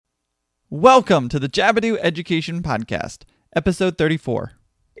Welcome to the Jabadoo Education Podcast, episode 34.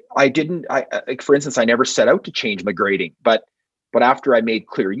 For instance, I never set out to change my grading, but after I made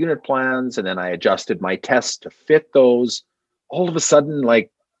clear unit plans and then I adjusted my tests to fit those, all of a sudden,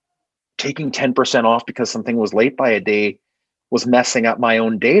 like taking 10% off because something was late by a day was messing up my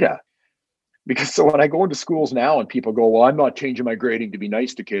own data. Because so when I go into schools now and people go, well, I'm not changing my grading to be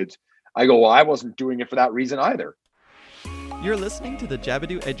nice to kids, I go, well, I wasn't doing it for that reason either. You're listening to the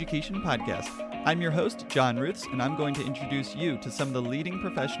Jabadoo Education Podcast. I'm your host, John Ruths, and I'm going to introduce you to some of the leading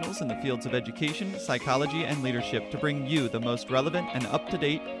professionals in the fields of education, psychology, and leadership to bring you the most relevant and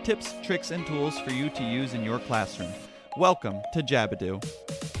up-to-date tips, tricks, and tools for you to use in your classroom. Welcome to Jabadoo.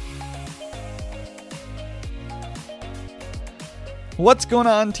 What's going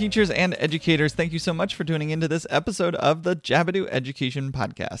on, teachers and educators? Thank you so much for tuning into this episode of the Jabadoo Education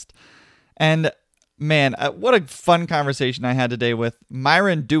Podcast. And man, what a fun conversation I had today with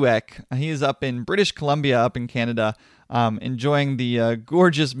Myron Dueck. He is up in British Columbia, up in Canada, enjoying the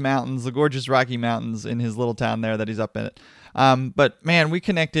gorgeous mountains, the gorgeous Rocky Mountains in his little town there that he's up in it. But man, we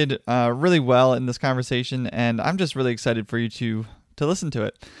connected really well in this conversation, and I'm just really excited for you to listen to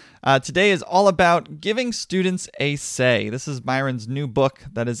it. Today is all about giving students a say. This is Myron's new book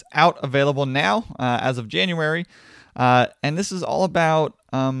that is out, available now as of January. And this is all about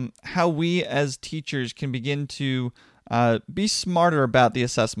how we as teachers can begin to be smarter about the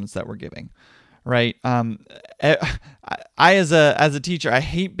assessments that we're giving, right? I as a teacher, I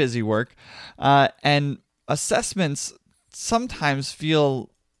hate busy work, and assessments sometimes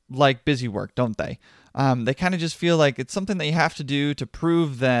feel like busy work, don't they? They kind of just feel like it's something that you have to do to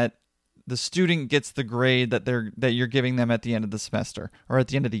prove that the student gets the grade that you're giving them at the end of the semester or at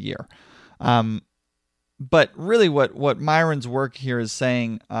the end of the year. But really what Myron's work here is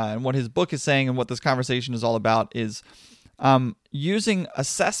saying, and what his book is saying, and what this conversation is all about is using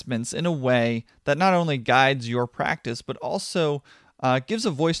assessments in a way that not only guides your practice, but also gives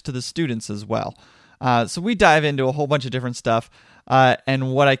a voice to the students as well. So we dive into a whole bunch of different stuff.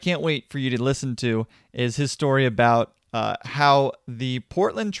 And what I can't wait for you to listen to is his story about how the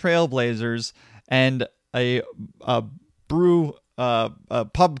Portland Trail Blazers and a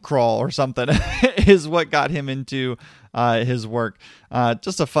pub crawl or something is what got him into his work.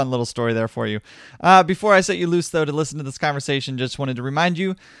 Just a fun little story there for you. Before I set you loose, though, to listen to this conversation, just wanted to remind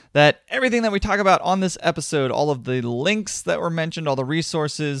you that everything that we talk about on this episode, all of the links that were mentioned, all the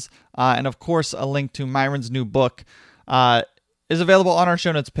resources, and of course, a link to Myron's new book, is available on our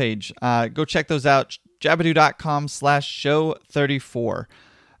show notes page. Go check those out, jabadoo.com/show34.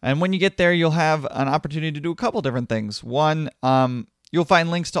 And when you get there, you'll have an opportunity to do a couple different things. One, you'll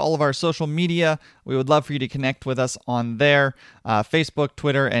find links to all of our social media. We would love for you to connect with us on there, Facebook,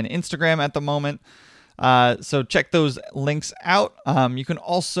 Twitter, and Instagram at the moment. So check those links out. You can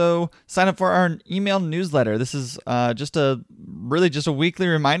also sign up for our email newsletter. This is just a weekly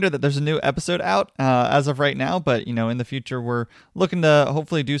reminder that there's a new episode out as of right now. But in the future, we're looking to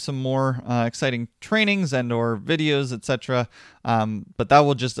hopefully do some more exciting trainings and or videos, etc. But that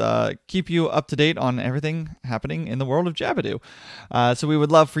will just keep you up to date on everything happening in the world of Jabadoo. So we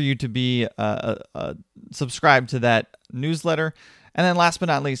would love for you to be subscribed to that newsletter. And then last but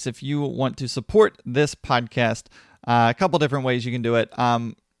not least, if you want to support this podcast, a couple different ways you can do it.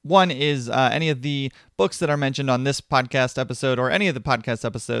 One is any of the books that are mentioned on this podcast episode or any of the podcast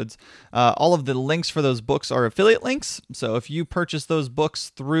episodes. All of the links for those books are affiliate links. So if you purchase those books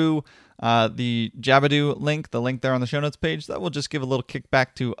through the Jabadoo link, the link there on the show notes page, that will just give a little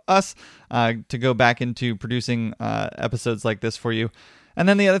kickback to us to go back into producing episodes like this for you. And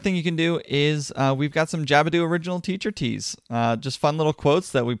then the other thing you can do is we've got some Jabadoo original teacher tees, just fun little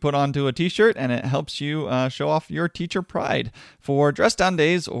quotes that we put onto a t-shirt, and it helps you show off your teacher pride for dress down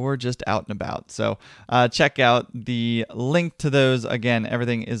days or just out and about. So check out the link to those. Again,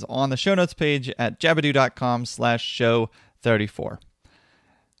 everything is on the show notes page at jabadoo.com/show34.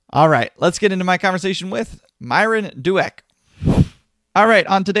 All right, let's get into my conversation with Myron Dueck. All right,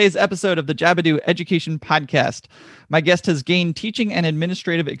 on today's episode of the Jabadoo Education Podcast, my guest has gained teaching and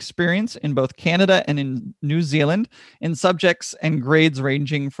administrative experience in both Canada and in New Zealand in subjects and grades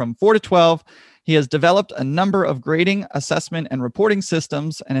ranging from 4 to 12. He has developed a number of grading, assessment, and reporting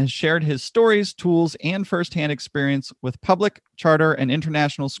systems and has shared his stories, tools, and firsthand experience with public, charter, and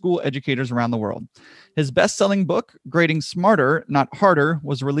international school educators around the world. His best-selling book, Grading Smarter, Not Harder,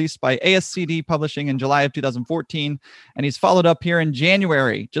 was released by ASCD Publishing in July of 2014, and he's followed up here in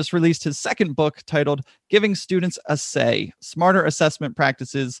January, just released his second book titled Giving Students a Say, Smarter Assessment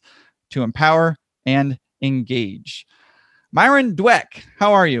Practices to Empower and Engage. Myron Dueck,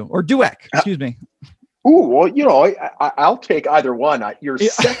 how are you? Or Dueck, excuse me. Ooh, well, I'll take either one. Your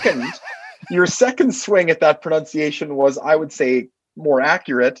second your second swing at that pronunciation was, I would say, more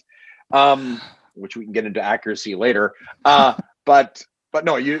accurate, which we can get into accuracy later. But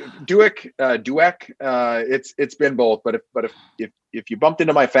no, you Dueck. It's been both. But if you bumped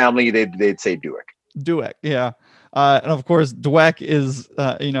into my family, they'd say Dueck. Dueck, yeah. And of course, Dweck is,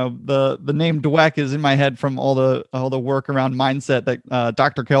 the name Dweck is in my head from all the work around mindset that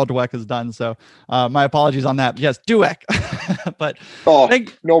Dr. Carol Dweck has done. So my apologies on that. Yes, Dweck. But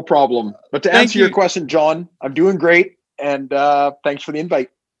no problem. But to answer your question, John, I'm doing great, and thanks for the invite.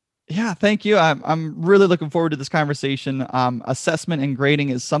 Yeah, thank you. I'm really looking forward to this conversation. Assessment and grading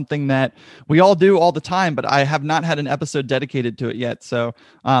is something that we all do all the time, but I have not had an episode dedicated to it yet. So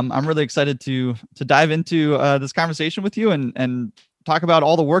I'm really excited to dive into this conversation with you and talk about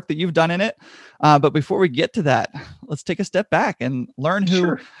all the work that you've done in it. But before we get to that, let's take a step back and learn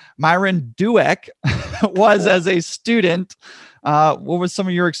who Myron Dueck was as a student. What was some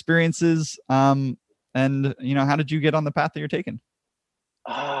of your experiences? And how did you get on the path that you're taking?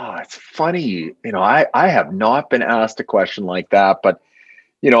 Oh, it's funny. I have not been asked a question like that, but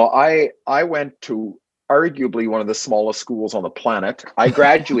I went to arguably one of the smallest schools on the planet. I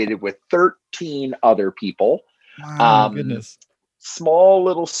graduated with 13 other people. Wow, goodness. Small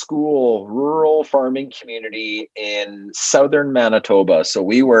little school, rural farming community in southern Manitoba. So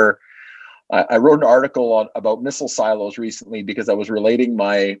I wrote an article about missile silos recently because I was relating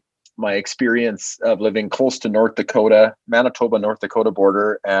my experience of living close to North Dakota, Manitoba, North Dakota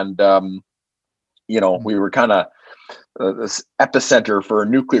border. And, we were kind of this epicenter for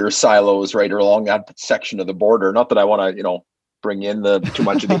nuclear silos right along that section of the border. Not that I want to, bring in too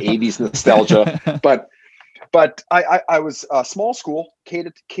much of the 80s nostalgia, but I was a small school, K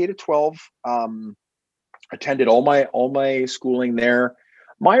to 12, attended all my schooling there.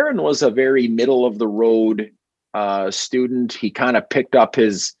 Myron was a very middle of the road student. He kind of picked up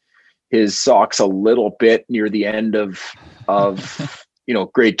his socks a little bit near the end of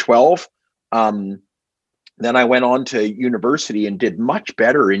grade 12. Then I went on to university and did much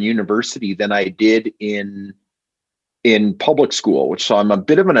better in university than I did in public school, so I'm a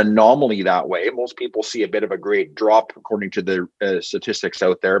bit of an anomaly that way. Most people see a bit of a grade drop according to the statistics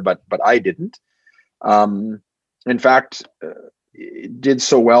out there, but I didn't. In fact, it did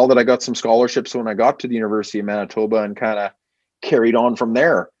so well that I got some scholarships when I got to the University of Manitoba and kind of carried on from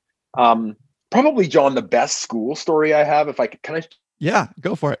there. Probably, John, the best school story I have, if I could kind of. Yeah,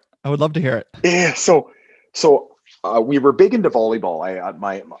 go for it. I would love to hear it. Yeah. So we were big into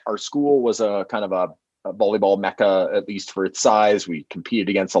volleyball. Our school was a kind of a volleyball mecca, at least for its size. We competed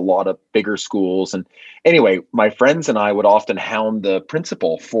against a lot of bigger schools. And anyway, my friends and I would often hound the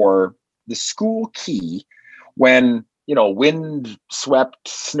principal for the school key when, wind swept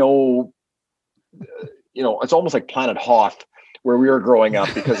snow, it's almost like Planet Hoth where we were growing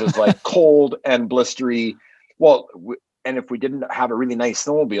up, because it's like cold and blistery. Well, and if we didn't have a really nice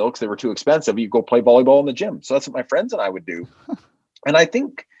snowmobile because they were too expensive, you'd go play volleyball in the gym. So that's what my friends and I would do. And I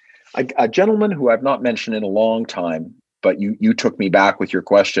think a gentleman who I've not mentioned in a long time, but you took me back with your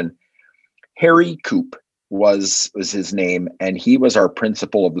question, Harry Coop was his name, and he was our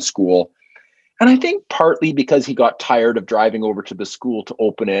principal of the school. And I think partly because he got tired of driving over to the school to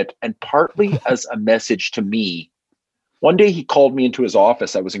open it, and partly as a message to me. One day he called me into his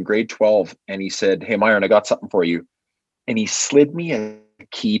office. I was in grade 12, and he said, "Hey, Myron, I got something for you." And he slid me a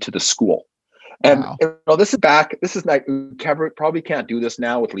key to the school. And wow. This is not, probably can't do this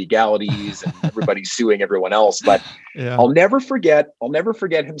now with legalities and everybody suing everyone else, but yeah. I'll never forget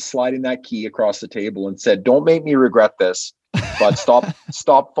him sliding that key across the table and said, "Don't make me regret this, but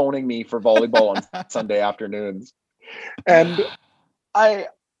stop phoning me for volleyball on Sunday afternoons." And I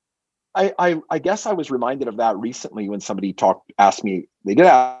guess I was reminded of that recently when somebody asked me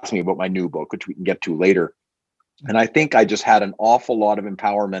about my new book, which we can get to later. And I think I just had an awful lot of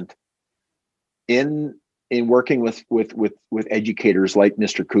empowerment in working with educators like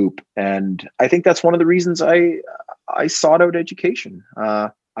Mr. Coop. And I think that's one of the reasons I sought out education.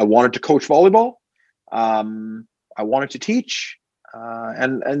 I wanted to coach volleyball. I wanted to teach,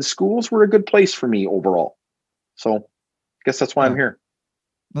 and schools were a good place for me overall. So I guess that's why I'm here.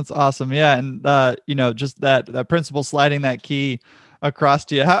 That's awesome. Yeah. And, just that principal sliding that key across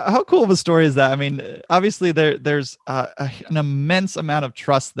to you. How cool of a story is that? I mean, obviously there's an immense amount of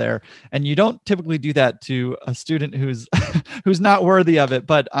trust there, and you don't typically do that to a student who's who's not worthy of it.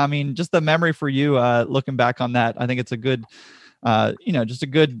 But I mean, just the memory for you, looking back on that, I think it's a good, just a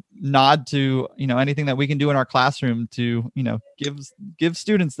good nod to, anything that we can do in our classroom to, give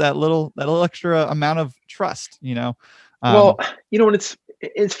students that little extra amount of trust, Well, and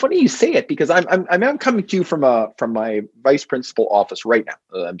it's funny you say it, because I'm coming to you from my vice principal office right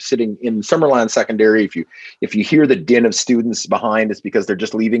now. I'm sitting in Summerland Secondary. If you hear the din of students behind, it's because they're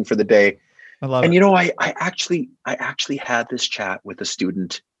just leaving for the day. I love And it. I actually had this chat with a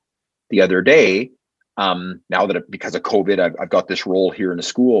student the other day. Now that because of COVID, I've got this role here in the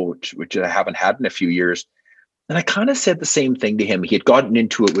school, which I haven't had in a few years. And I kind of said the same thing to him. He had gotten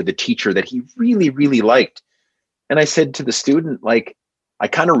into it with a teacher that he really, really liked. And I said to the student, like, I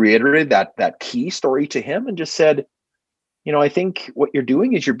kind of reiterated that key story to him and just said, I think what you're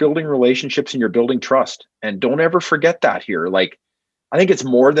doing is you're building relationships and you're building trust. And don't ever forget that here. Like, I think it's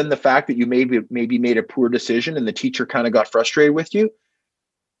more than the fact that you maybe made a poor decision and the teacher kind of got frustrated with you.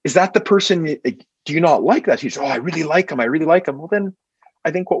 Is that the person? Do you not like that teacher? Oh, I really like him. I really like him. Well, then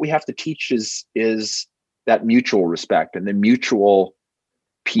I think what we have to teach is that mutual respect and the mutual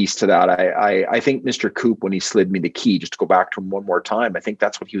piece to that. I think Mr. Coop, when he slid me the key, just to go back to him one more time, I think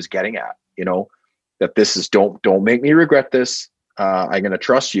that's what he was getting at. That this is don't make me regret this. I'm going to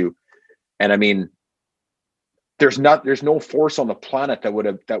trust you. And I mean, there's no force on the planet that would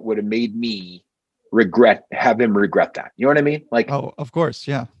have made me have him regret that. You know what I mean? Like, Oh, of course.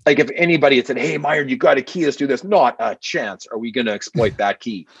 Yeah. like if anybody had said, "Hey, Myron, you got a key, let's do this," not a chance are we going to exploit that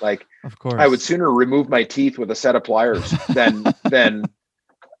key. Like, Of course. I would sooner remove my teeth with a set of pliers than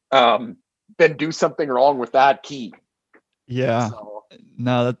do something wrong with that key. Yeah. So,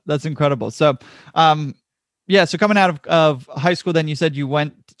 No, that's incredible. So, yeah. So coming out of high school, then you said you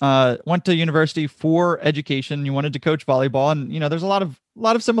went to university for education. You wanted to coach volleyball, and there's a lot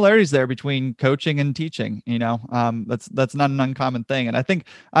of similarities there between coaching and teaching. That's not an uncommon thing. And I think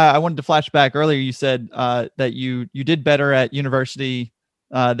I wanted to flash back earlier. You said that you did better at university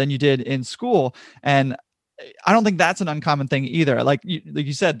than you did in school, and I don't think that's an uncommon thing either. Like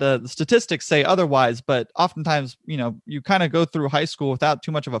you said, the statistics say otherwise, but oftentimes, you kind of go through high school without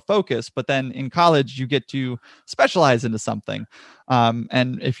too much of a focus, but then in college you get to specialize into something.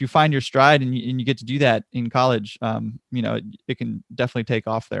 And if you find your stride and you get to do that in college, it can definitely take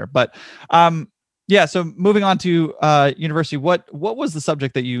off there. But yeah, so moving on to university, what was the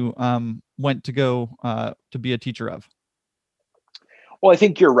subject that you went to go to be a teacher of? well, I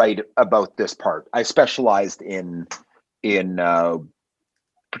think you're right about this part. I specialized in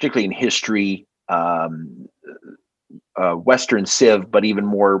particularly in history, Western Civ, but even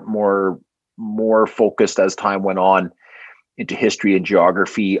more focused as time went on into history and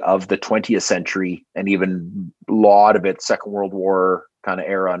geography of the 20th century, and even a lot of it Second World War kind of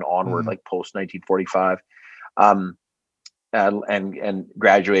era and onward, like post 1945. And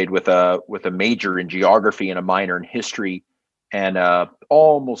graduated with a major in geography and a minor in history, and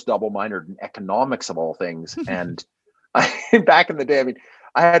almost double minored in economics of all things. And back in the day, I mean,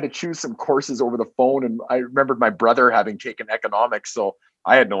 I had to choose some courses over the phone, and I remembered my brother having taken economics, so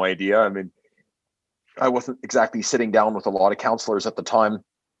I had no idea. I mean, I wasn't exactly sitting down with a lot of counselors at the time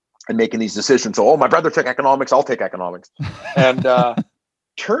and making these decisions. So, my brother took economics, I'll take economics. And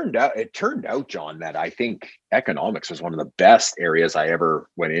it turned out, John, that I think economics was one of the best areas I ever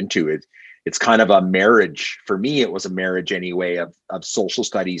went into. It's kind of a marriage for me. It was a marriage anyway of social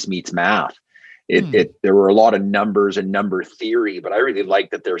studies meets math. There were a lot of numbers and number theory, but I really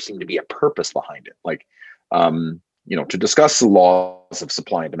liked that there seemed to be a purpose behind it. Like, to discuss the laws of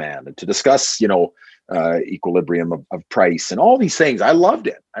supply and demand, and to discuss, equilibrium of price and all these things. I loved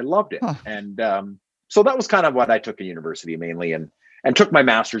it. Huh. And so that was kind of what I took at university mainly, and took my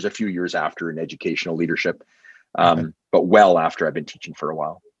master's a few years after in educational leadership, but well after I've been teaching for a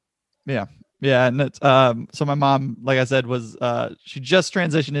while. Yeah. Yeah. And it's, so my mom, like I said, was, she just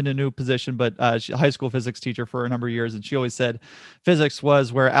transitioned into a new position, but, she's a high school physics teacher for a number of years. And she always said physics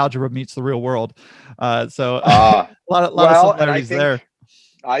was where algebra meets the real world. So a lot of similarities there.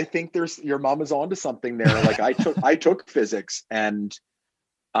 I think your mom is onto something there. Like I took physics, and,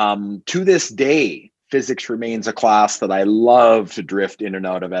 to this day, physics remains a class that I love to drift in and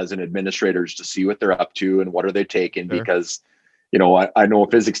out of as an administrator, to see what they're up to and what are they taking, sure. Because I know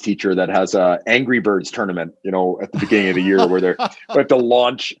a physics teacher that has a Angry Birds tournament, at the beginning of the year where they have to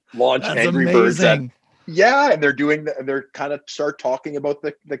launch Angry Birds. And they're kind of start talking about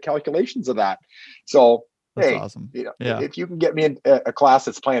the calculations of that. So, that's awesome. If you can get me in a class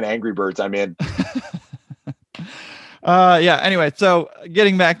that's playing Angry Birds, I'm in. Yeah. Anyway, so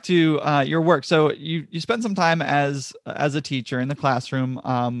getting back to your work. So you spend some time as a teacher in the classroom.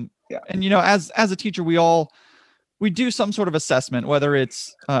 And as a teacher, we do some sort of assessment, whether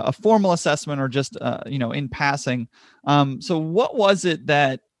it's a formal assessment or just in passing. So what was it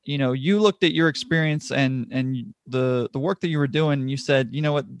that you looked at your experience and the work that you were doing, and you said,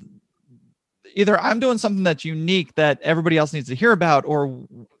 either I'm doing something that's unique that everybody else needs to hear about, or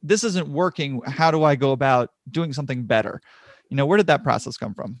this isn't working. How do I go about doing something better? Where did that process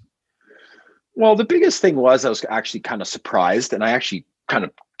come from? Well, the biggest thing was I was actually kind of surprised, and I actually kind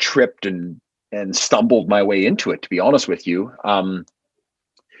of tripped and stumbled my way into it, to be honest with you.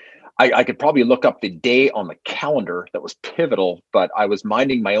 I could probably look up the day on the calendar that was pivotal, but I was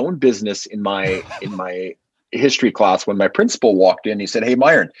minding my own business in my history class when my principal walked in. He said, "Hey,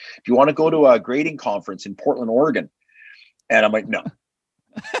 Myron, do you want to go to a grading conference in Portland, Oregon?" And I'm like, no,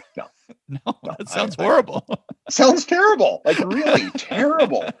 that sounds horrible. Sounds terrible, like really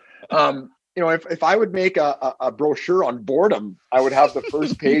terrible. If I would make a brochure on boredom, I would have the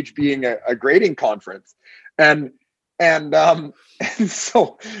first page being a grading conference. And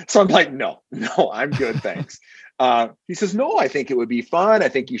so I'm like, no, I'm good. Thanks. He says, "No, I think it would be fun. I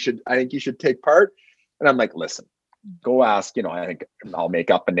think you should take part." And I'm like, "Listen, go ask, I think I'll make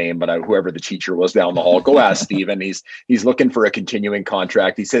up a name, but whoever the teacher was down the hall, go ask Steven. He's looking for a continuing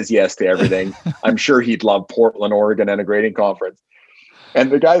contract. He says yes to everything. I'm sure he'd love Portland, Oregon and a grading conference." And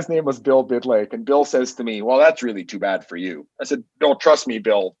the guy's name was Bill Bidlake. And Bill says to me, "Well, that's really too bad for you." I said, "No, trust me,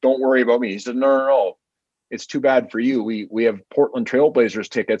 Bill. Don't worry about me." He said, No. It's too bad for you. We have Portland Trailblazers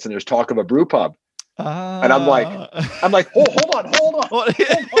tickets, and there's talk of a brew pub. And I'm like, hold on.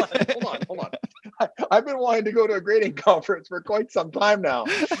 I've been wanting to go to a grading conference for quite some time now.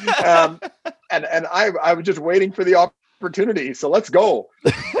 And I was just waiting for the opportunity. So let's go.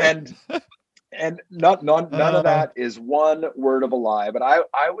 And none of that is one word of a lie. But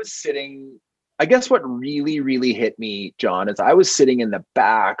I was sitting, I guess what really, really hit me, John, is I was sitting in the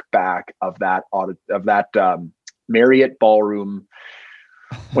back of that Marriott ballroom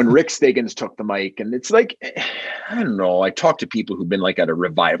when Rick Stiggins took the mic. And it's like, I don't know, I talked to people who've been like at a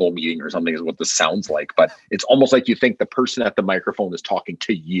revival meeting or something is what this sounds like, but it's almost like you think the person at the microphone is talking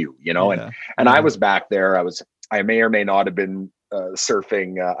to you, and I was back there. I may or may not have been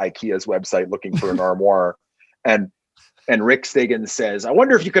surfing IKEA's website looking for an armoire. And Rick Stiggins says, "I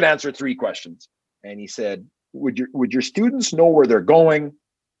wonder if you could answer 3 questions." And he said, would your students know where they're going?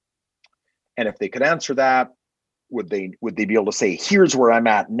 And if they could answer that, would they be able to say, "Here's where I'm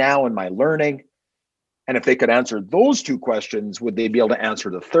at now in my learning"? And if they could answer those 2 questions, would they be able to answer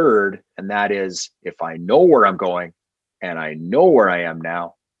the third? And that is, if I know where I'm going and I know where I am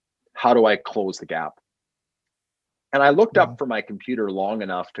now, how do I close the gap? And I looked up from my computer long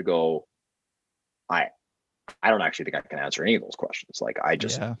enough to go, I don't actually think I can answer any of those questions. Like I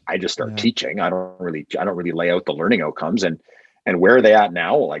just start teaching. I don't really lay out the learning outcomes and where are they at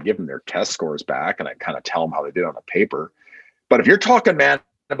now? Well, I give them their test scores back and I kind of tell them how they did on the paper. But if you're talking, man,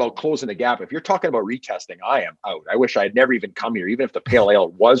 about closing the gap, if you're talking about retesting, I am out. I wish I'd never even come here. Even if the pale ale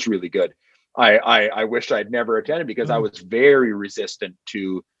was really good, I wish I'd never attended because I was very resistant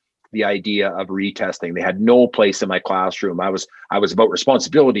to the idea of retesting. They had no place in my classroom. I was about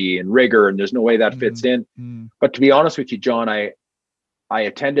responsibility and rigor, and there's no way that fits in. But to be honest with you, John, I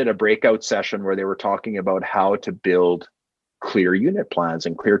attended a breakout session where they were talking about how to build clear unit plans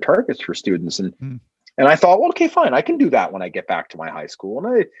and clear targets for students. And I thought, well, okay, fine. I can do that when I get back to my high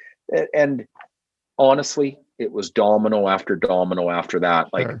school. And honestly, it was domino after domino after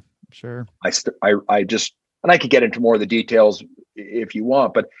that. Like, sure. I just, and I could get into more of the details if you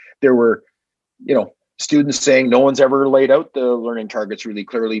want, but there were, students saying no one's ever laid out the learning targets really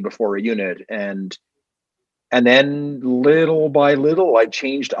clearly before a unit. And then little by little, I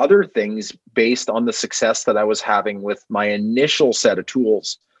changed other things based on the success that I was having with my initial set of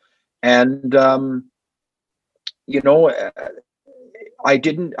tools. And, for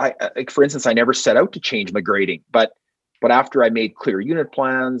instance, I never set out to change my grading, but after I made clear unit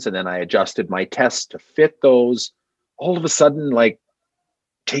plans and then I adjusted my tests to fit those, all of a sudden, like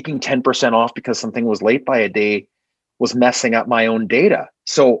taking 10% off because something was late by a day was messing up my own data.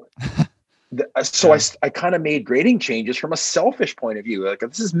 So I kind of made grading changes from a selfish point of view. Like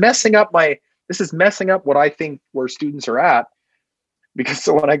this is messing up what I think where students are at. Because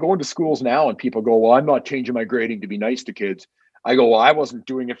so when I go into schools now and people go, "Well, I'm not changing my grading to be nice to kids," I go, "Well, I wasn't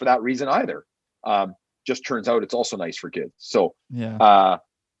doing it for that reason either." Just turns out it's also nice for kids. So I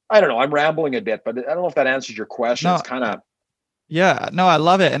don't know. I'm rambling a bit, but I don't know if that answers your question. No, it's kind of. Yeah, no, I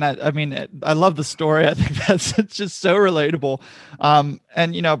love it. And I mean, I love the story. I think it's just so relatable. And,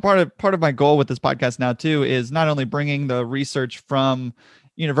 part of my goal with this podcast now too, is not only bringing the research from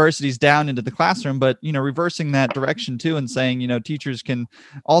universities down into the classroom, but, reversing that direction too, and saying, teachers can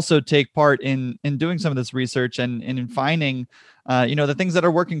also take part in doing some of this research and in finding, the things that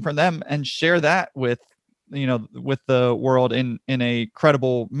are working for them and share that with with the world in a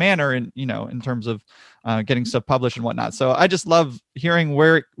credible manner, and in terms of getting stuff published and whatnot. So I just love hearing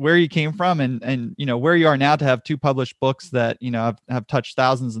where you came from, and where you are now, to have 2 published books that have touched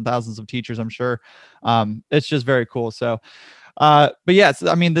thousands and thousands of teachers, I'm sure. It's just very cool. So but yes,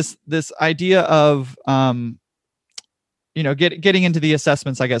 I mean, this idea of getting into the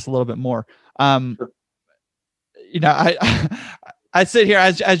assessments, I guess, a little bit more. Sure. I sit here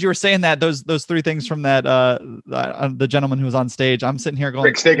as you were saying that, those 3 things from that the gentleman who was on stage. I'm sitting here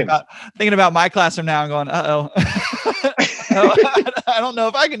going, thinking about my classroom now, and going, I don't know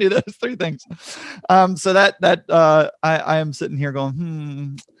if I can do those 3 things. So that I am sitting here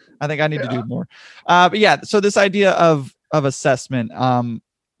going, I think I need to do more. But yeah, so this idea of assessment,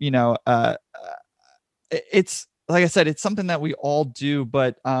 it's, like I said, it's something that we all do,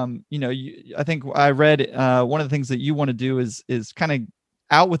 but I think I read one of the things that you want to do is kind of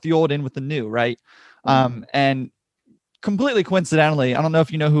out with the old, in with the new, right? And completely coincidentally, I don't know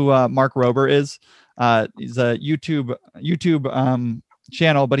if you know who Mark Rober is. He's a YouTube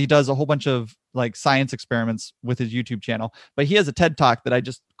channel, but he does a whole bunch of like science experiments with his YouTube channel. But he has a TED Talk that I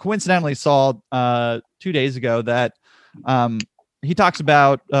just coincidentally saw 2 days ago that he talks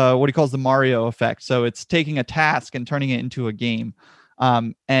about what he calls the Mario effect. So it's taking a task and turning it into a game.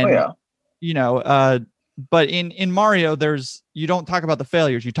 But in Mario, you don't talk about the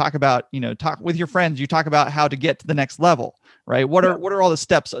failures. You talk about, talk with your friends. You talk about how to get to the next level, right? What are all the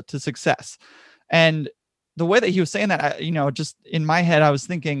steps to success? And the way that he was saying that, just in my head, I was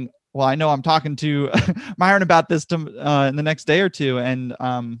thinking, well, I know I'm talking to Myron about this in the next day or two. And,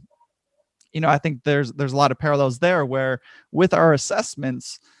 I think there's a lot of parallels there, where with our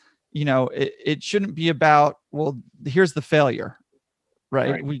assessments, it shouldn't be about, well, here's the failure,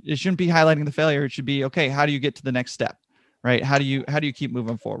 right? It shouldn't be highlighting the failure. It should be, okay, how do you get to the next step, right? How do you keep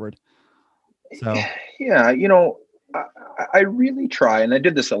moving forward? So, yeah, I really try, and I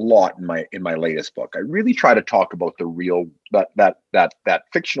did this a lot in my latest book. I really try to talk about the real, that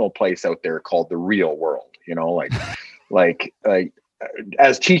fictional place out there called the real world. like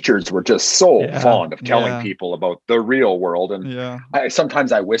as teachers, we're just so fond of telling people about the real world. And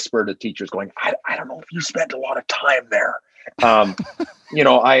sometimes I whisper to teachers going, I don't know if you spent a lot of time there. I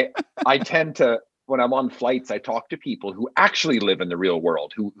tend to, when I'm on flights, I talk to people who actually live in the real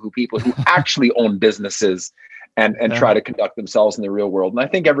world, who people who actually own businesses and try to conduct themselves in the real world. And I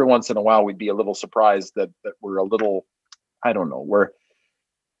think every once in a while we'd be a little surprised that we're a little, I don't know,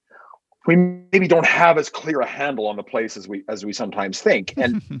 we maybe don't have as clear a handle on the place as we sometimes think.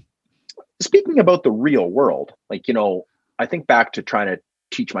 And speaking about the real world, I think back to trying to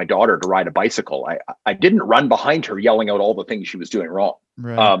teach my daughter to ride a bicycle. I didn't run behind her yelling out all the things she was doing wrong.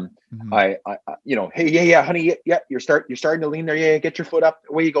 Right. Hey, honey, you're starting to lean there. Yeah, get your foot up.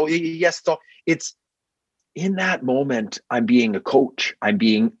 Away you go. Yes. So it's in that moment, I'm being a coach. I'm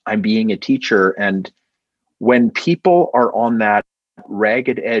being a teacher. And when people are on that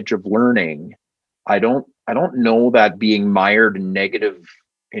ragged edge of learning, I don't know that being mired in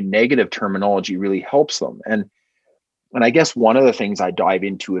negative terminology really helps them. And I guess one of the things I dive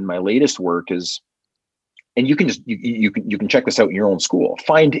into in my latest work is, and you can check this out in your own school,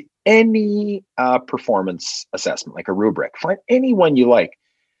 find any performance assessment, like a rubric, find any one you like,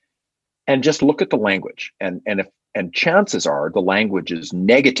 and just look at the language. And chances are the language is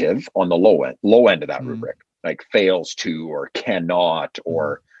negative on the low end of that rubric, like fails to, or cannot,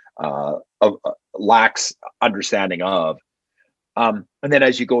 or lacks understanding of. And then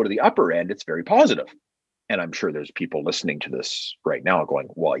as you go to the upper end, it's very positive. And I'm sure there's people listening to this right now going,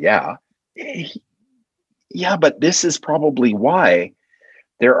 well, yeah, but this is probably why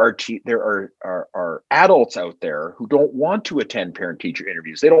there are adults out there who don't want to attend parent-teacher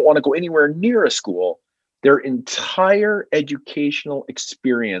interviews. They don't want to go anywhere near a school. Their entire educational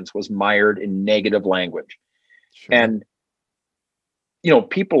experience was mired in negative language. Sure. And,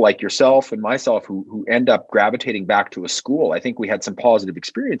 people like yourself and myself who end up gravitating back to a school, I think we had some positive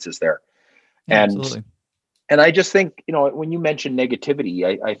experiences there. Yeah, absolutely. And I just think, when you mention negativity,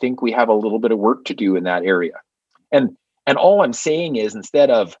 I think we have a little bit of work to do in that area. And all I'm saying is, instead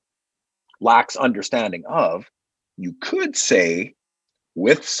of lacks understanding of, you could say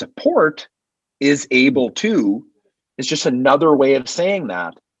with support is able to. It's just another way of saying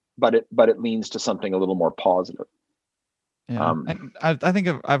that, but it leans to something a little more positive. Yeah. I think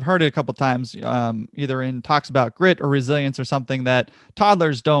I've heard it a couple of times, either in talks about grit or resilience or something, that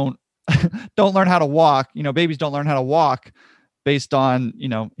toddlers don't learn how to walk. Babies don't learn how to walk based on,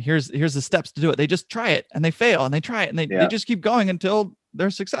 here's the steps to do it. They just try it and they fail and they try it and they just keep going until they're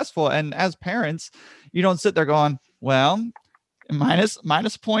successful. And as parents, you don't sit there going, well,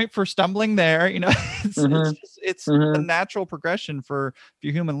 minus point for stumbling there. Mm-hmm. It's the Mm-hmm. natural progression for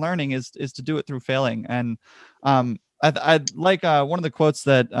human learning is to do it through failing. And I like one of the quotes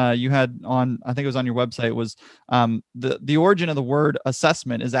that you had on, I think it was on your website, was the origin of the word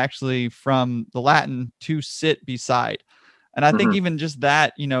assessment is actually from the Latin to sit beside. And I think Mm-hmm. even just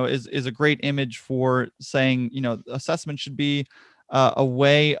that, is a great image for saying, assessment should be a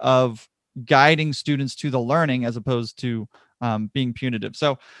way of guiding students to the learning as opposed to being punitive.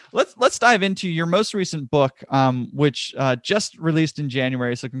 So let's dive into your most recent book, which just released in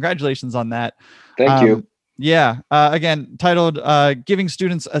January. So congratulations on that. Thank you. Yeah. Again, titled "Giving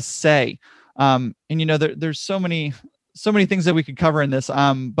Students a Say," and there's so many things that we could cover in this.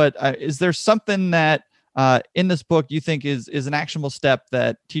 But is there something that in this book you think is an actionable step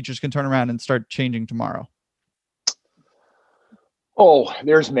that teachers can turn around and start changing tomorrow? Oh,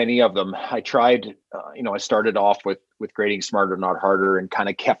 there's many of them. I tried, I started off with grading smarter, not harder, and kind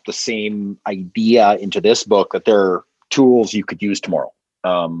of kept the same idea into this book that there are tools you could use tomorrow.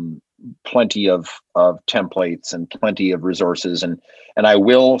 Plenty of templates and plenty of resources, and I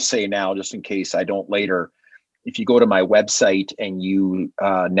will say now, just in case I don't later, if you go to my website and you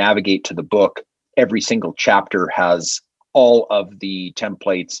navigate to the book, every single chapter has all of the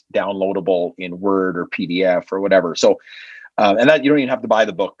templates downloadable in Word or PDF or whatever. So and that you don't even have to buy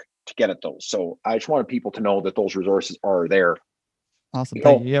the book to get at those. So I just wanted people to know that those resources are there. Awesome.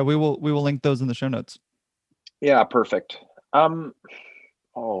 Thank you. Yeah, we will link those in the show notes. Yeah, perfect.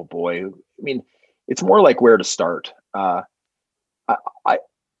 Oh boy. I mean, it's more like where to start. I, I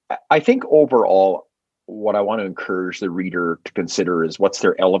I think overall, what I want to encourage the reader to consider is what's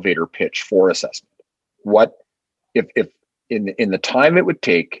their elevator pitch for assessment. What if in the time it would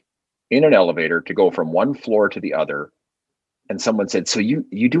take in an elevator to go from one floor to the other, and someone said, "So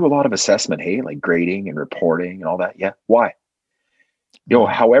you do a lot of assessment, hey, like grading and reporting and all that?" Yeah. Why?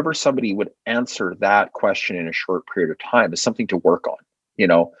 However somebody would answer that question in a short period of time is something to work on, you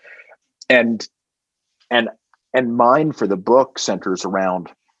know, and and and mine for the book centers around,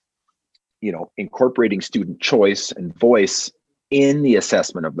 incorporating student choice and voice in the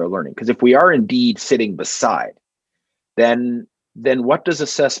assessment of their learning. Because if we are indeed sitting beside, then what does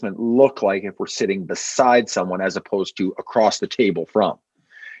assessment look like if we're sitting beside someone as opposed to across the table from?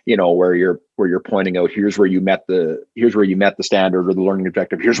 Where you're pointing out, here's where you met the standard or the learning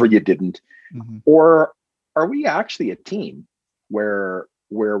objective, here's where you didn't. Mm-hmm. Or are we actually a team where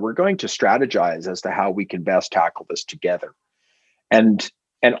we're going to strategize as to how we can best tackle this together? And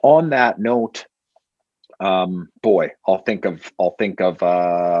on that note, I'll think of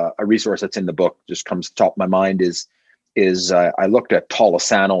a resource that's in the book, just comes to the top of my mind is I looked at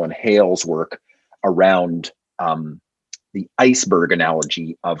Tolosano and Hale's work around the iceberg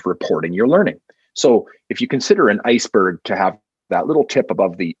analogy of reporting your learning. So if you consider an iceberg to have that little tip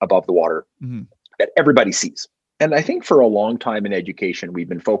above the water, mm-hmm. that everybody sees. And I think for a long time in education, we've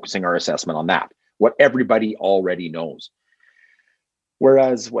been focusing our assessment on that, what everybody already knows.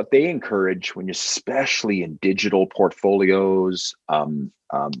 Whereas what they encourage, especially in digital portfolios,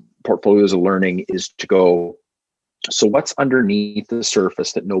 portfolios of learning, is to go, so what's underneath the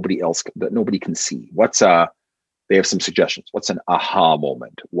surface that nobody can see? They have some suggestions. What's an aha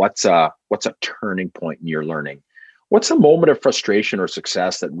moment? What's a turning point in your learning? What's a moment of frustration or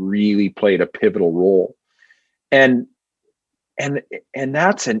success that really played a pivotal role? And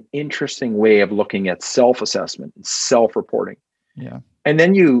that's an interesting way of looking at self-assessment and self-reporting. Yeah. And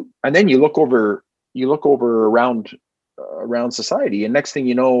then you look over around society, and next thing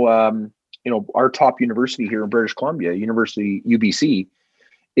you know, our top university here in British Columbia, University UBC,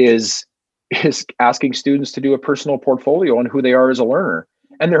 is asking students to do a personal portfolio on who they are as a learner.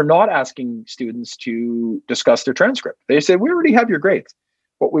 And they're not asking students to discuss their transcript. They say, we already have your grades.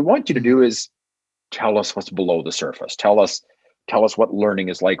 What we want you to do is tell us what's below the surface. Tell us what learning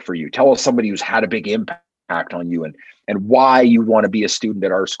is like for you. Tell us somebody who's had a big impact on you and why you want to be a student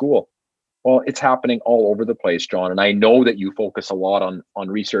at our school. Well, it's happening all over the place, John. And I know that you focus a lot on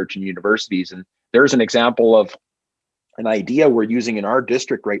research in universities. And there's an example of an idea we're using in our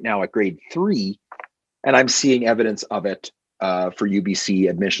district right now at grade 3, and I'm seeing evidence of it for UBC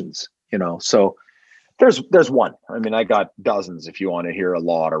admissions. So there's one. I mean, I got dozens if you want to hear a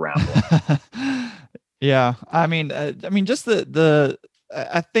lot around it. Yeah, I mean, just the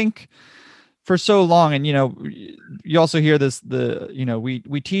I think for so long, and you also hear this,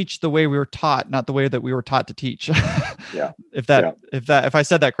 we teach the way we were taught, not the way that we were taught to teach. Yeah. If I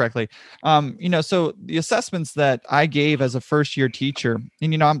said that correctly. So the assessments that I gave as a first year teacher,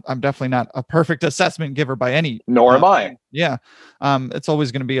 and I'm definitely not a perfect assessment giver by any, nor am I. Yeah. It's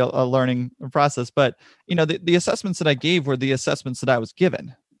always going to be a learning process, but the assessments that I gave were the assessments that I was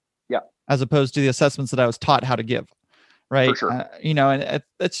given. Yeah. As opposed to the assessments that I was taught how to give. Right. For sure. And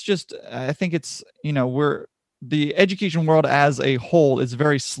it's just, I think it's, the education world as a whole is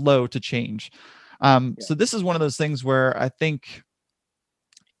very slow to change. So this is one of those things where I think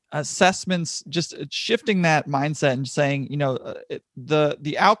assessments, just shifting that mindset and saying,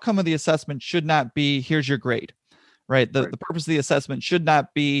 the outcome of the assessment should not be, here's your grade, right? The purpose of the assessment should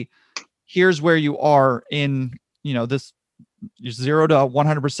not be, here's where you are in, this 0 to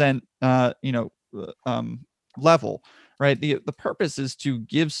 100%, level, right? The purpose is to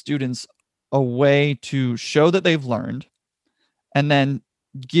give students a way to show that they've learned, and then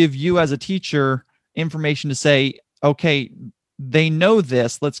give you as a teacher information to say, okay, they know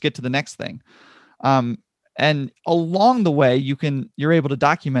this, let's get to the next thing. And along the way, you're able to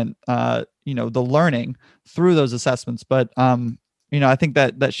document, the learning through those assessments. But, I think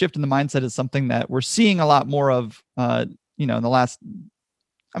that shift in the mindset is something that we're seeing a lot more of, in the last,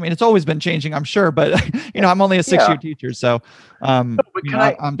 it's always been changing, I'm sure, but I'm only a 6-year teacher, so I'm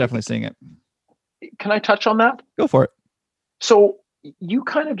definitely seeing it. Can I touch on that? Go for it. So you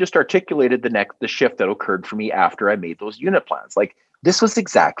kind of just articulated the shift that occurred for me after I made those unit plans. Like, this was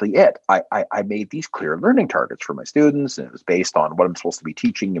exactly it. I made these clear learning targets for my students, and it was based on what I'm supposed to be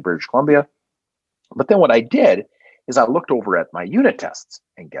teaching in British Columbia. But then what I did is I looked over at my unit tests,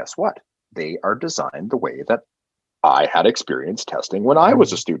 and guess what? They are designed the way that I had experience testing when I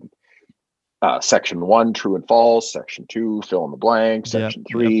was a student. Section 1, true and false. Section 2, fill in the blank. Section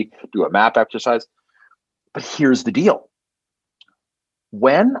 3, do a map exercise. But here's the deal.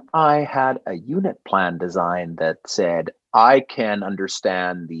 When I had a unit plan design that said, I can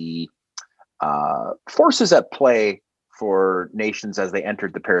understand the forces at play for nations as they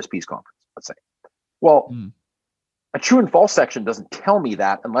entered the Paris Peace Conference, let's say. Well, a true and false section doesn't tell me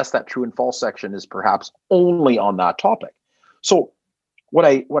that unless that true and false section is perhaps only on that topic. So what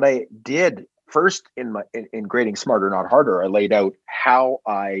I did first in grading Smarter Not Harder, I laid out how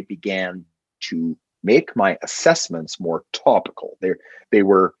I began to make my assessments more topical. They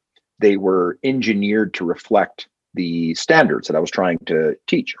were engineered to reflect the standards that I was trying to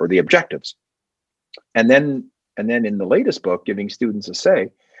teach, or the objectives. And then in the latest book, Giving Students a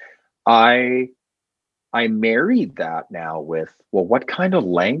Say, I married that now with, well, what kind of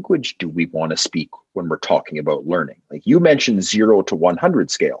language do we want to speak when we're talking about learning? Like you mentioned, 0 to 100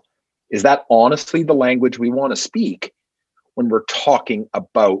 scale. Is that honestly the language we want to speak when we're talking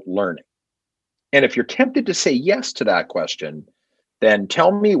about learning? And if you're tempted to say yes to that question, then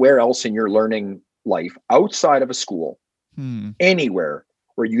tell me where else in your learning life outside of a school, anywhere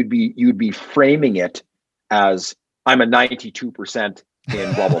where you'd be framing it as, I'm a 92%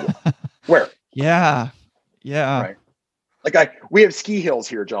 in blah, blah, blah. Where? Yeah. Right. Like we have ski hills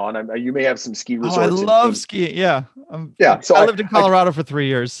here, John. You may have some ski resorts. I love skiing. Yeah. So I lived in Colorado for 3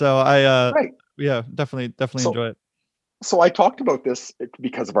 years. So definitely enjoy it. So I talked about this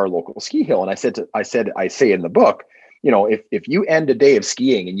because of our local ski hill. And I say in the book, if you end a day of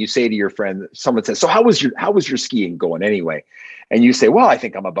skiing and you say to your friend, someone says, so how was your skiing going anyway? And you say, well, I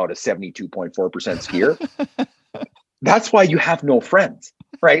think I'm about a 72.4% skier. That's why you have no friends,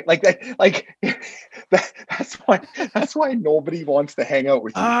 right? That's why nobody wants to hang out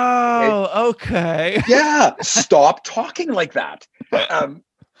with you. Oh, okay. Yeah. Stop talking like that.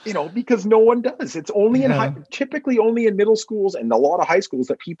 Because no one does. It's only typically only in middle schools and a lot of high schools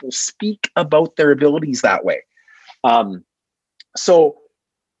that people speak about their abilities that way. And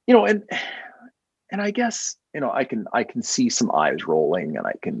I guess, I can see some eyes rolling, and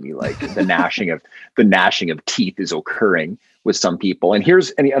I can be like, the gnashing of teeth is occurring with some people. And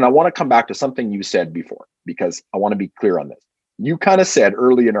I want to come back to something you said before, because I want to be clear on this. You kind of said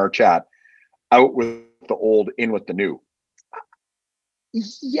early in our chat, out with the old, in with the new.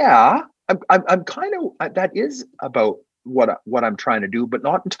 Yeah, I'm kind of, that is about what I'm trying to do, but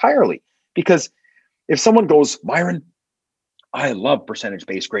not entirely. Because if someone goes, Myron, I love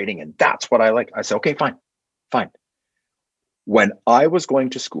percentage-based grading, and that's what I like, I say, okay, fine. When I was going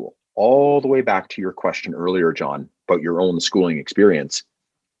to school, all the way back to your question earlier, John, about your own schooling experience,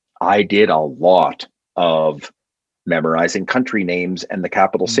 I did a lot of memorizing country names and the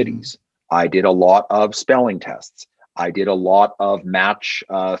capital cities. I did a lot of spelling tests. I did a lot of match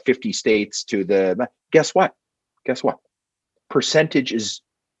 50 states to the, guess what? Percentage is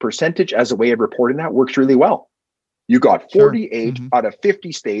percentage as a way of reporting that works really well. You got Sure. 48 out of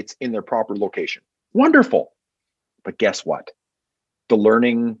 50 states in their proper location. Wonderful. But guess what? The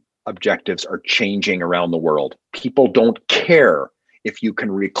learning objectives are changing around the world. People don't care if you can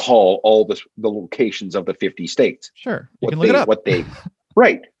recall all the locations of the 50 states. Sure. You can look it up.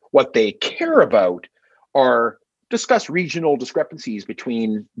 Right. What they care about are discuss regional discrepancies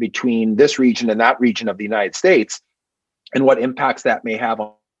between this region and that region of the United States and what impacts that may have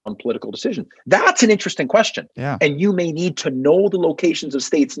on political decisions. That's an interesting question. Yeah. And you may need to know the locations of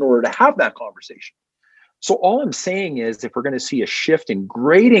states in order to have that conversation. So all I'm saying is if we're going to see a shift in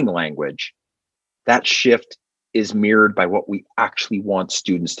grading language, that shift is mirrored by what we actually want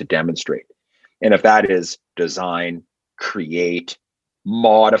students to demonstrate. And if that is design, create,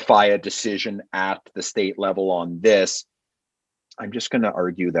 modify a decision at the state level on this, I'm just going to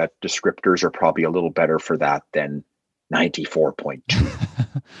argue that descriptors are probably a little better for that than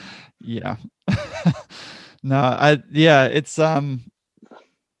 94.2. Yeah. No, it's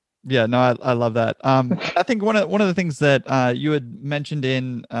yeah, no, I love that. I think one of the things that you had mentioned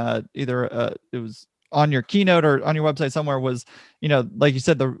in either it was on your keynote or on your website somewhere was, like you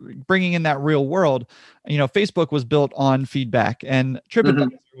said, the bringing in that real world. Facebook was built on feedback, and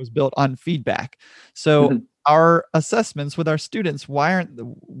TripAdvisor was built on feedback. So our assessments with our students, why aren't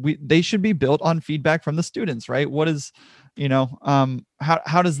they should be built on feedback from the students, right? What is,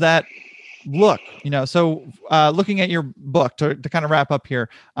 how does that look? So looking at your book to kind of wrap up here,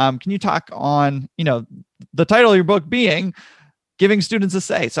 can you talk on, the title of your book being Giving Students a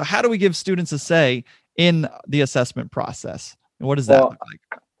Say? So how do we give students a say in the assessment process? And what does that look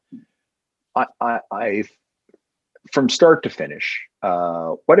like? I from start to finish,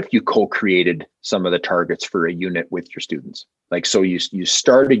 what if you co-created some of the targets for a unit with your students? Like, so you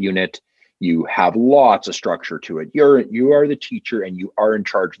start a unit, you have lots of structure to it. You are the teacher and you are in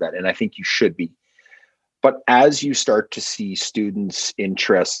charge of that. And I think you should be. But as you start to see students'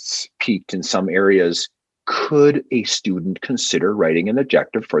 interests peaked in some areas, could a student consider writing an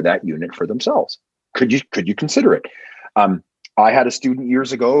objective for that unit for themselves? Could you consider it? I had a student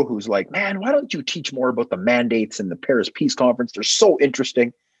years ago who's like, man, why don't you teach more about the mandates and the Paris Peace Conference? They're so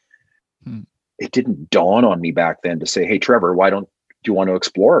interesting. It didn't dawn on me back then to say, hey, Trevor, do you want to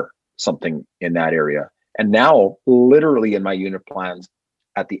explore something in that area? And now literally in my unit plans,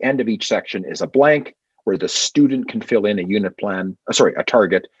 at the end of each section is a blank where the student can fill in a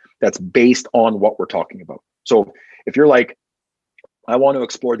target that's based on what we're talking about. So if you're like, I want to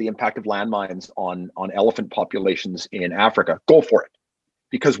explore the impact of landmines on elephant populations in Africa, go for it.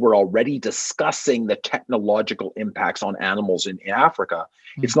 Because we're already discussing the technological impacts on animals in Africa.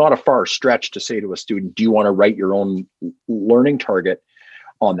 It's not a far stretch to say to a student, do you want to write your own learning target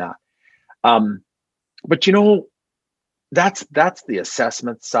on that? But that's the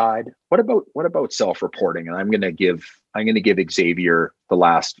assessment side. What about self-reporting? And I'm going to give Xavier the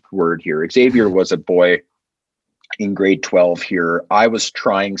last word here. Xavier was a boy in grade 12 here. I was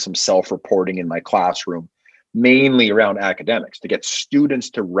trying some self-reporting in my classroom, mainly around academics, to get students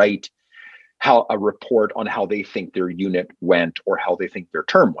to write a report on how they think their unit went or how they think their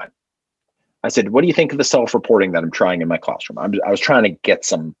term went. I said, what do you think of the self-reporting that I'm trying in my classroom? I was trying to get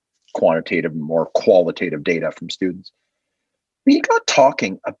some quantitative, more qualitative data from students. He got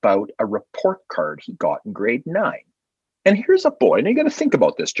talking about a report card he got in grade 9. And here's a boy, and you got to think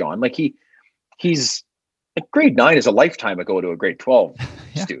about this, John. Like he's like grade 9 is a lifetime ago to a grade 12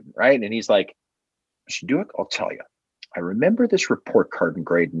 student, right? And he's like, Mr. Duick, I'll tell you, I remember this report card in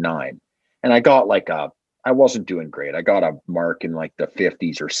grade 9, and I got I wasn't doing great. I got a mark in like the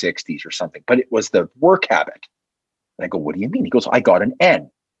 50s or 60s or something, but it was the work habit. And I go, what do you mean? He goes, I got an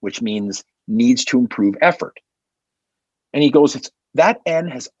N, which means needs to improve effort. And he goes, that N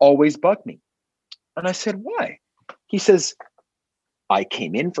has always bugged me. And I said, why? He says, I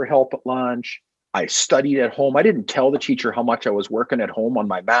came in for help at lunch. I studied at home. I didn't tell the teacher how much I was working at home on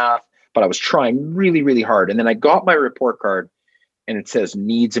my math, but I was trying really, really hard. And then I got my report card and it says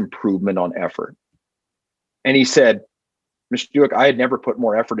needs improvement on effort. And he said, Mr. Duick, I had never put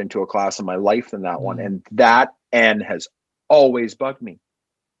more effort into a class in my life than that one. And that N has always bugged me.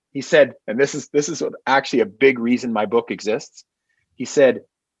 He said, and this is actually a big reason my book exists. He said,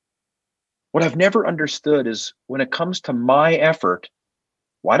 what I've never understood is when it comes to my effort,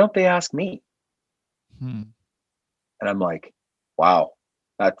 why don't they ask me? And I'm like, wow,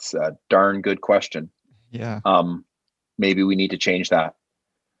 that's a darn good question. Yeah. Maybe we need to change that.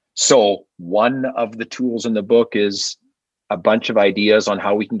 So one of the tools in the book is a bunch of ideas on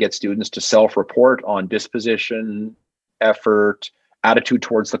how we can get students to self-report on disposition, effort, attitude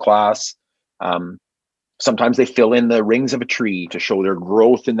towards the class. Sometimes they fill in the rings of a tree to show their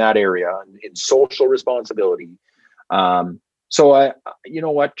growth in that area, in social responsibility. So you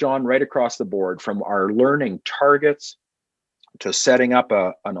know what, John, right across the board, from our learning targets to setting up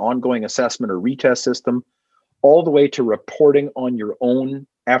an ongoing assessment or retest system, all the way to reporting on your own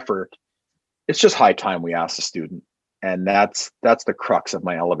effort, it's just high time we ask the student. And that's the crux of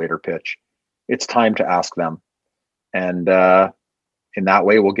my elevator pitch. It's time to ask them. And in that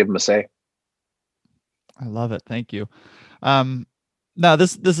way, we'll give them a say. I love it. Thank you. No,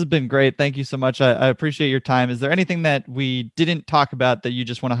 this has been great. Thank you so much. I appreciate your time. Is there anything that we didn't talk about that you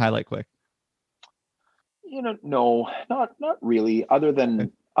just want to highlight quick? No, not really. Other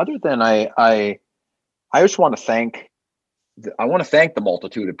than I just want to thank the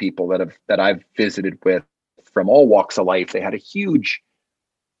multitude of people that I've visited with from all walks of life. They had a huge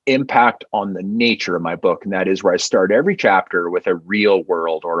impact on the nature of my book, and that is where I start every chapter with a real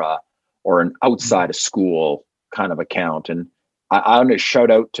world or an outside of school kind of account. And I want to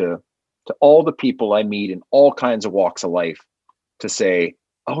shout out to all the people I meet in all kinds of walks of life to say,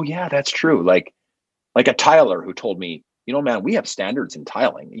 oh yeah, that's true. Like a tiler who told me, man, we have standards in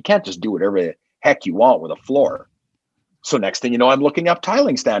tiling. You can't just do whatever the heck you want with a floor. So next thing you know, I'm looking up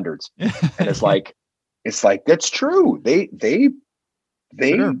tiling standards, and it's like that's true. They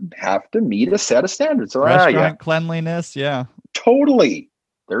sure. have to meet a set of standards. So restaurant cleanliness, yeah, totally.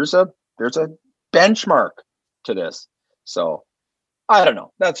 There's a benchmark to this. So I don't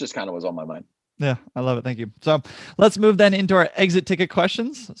know. That's just kind of was on my mind. Yeah, I love it. Thank you. So let's move then into our exit ticket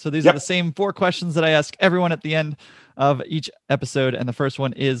questions. So these are the same 4 questions that I ask everyone at the end of each episode. And the first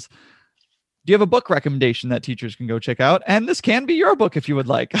one is, do you have a book recommendation that teachers can go check out? And this can be your book if you would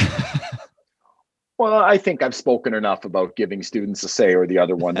like. Well, I think I've spoken enough about giving students a say or the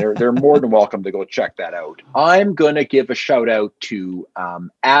other one. They're more than welcome to go check that out. I'm going to give a shout out to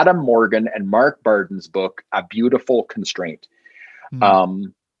Adam Morgan and Mark Barden's book, A Beautiful Constraint.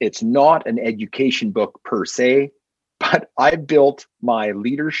 It's not an education book per se, but I built my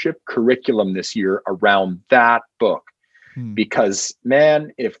leadership curriculum this year around that book. Because,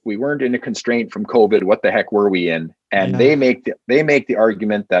 man, if we weren't in a constraint from COVID, what the heck were we in? And they make the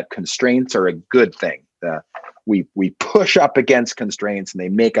argument that constraints are a good thing. We push up against constraints, and they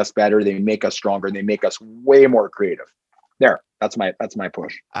make us better, they make us stronger, and they make us way more creative. That's my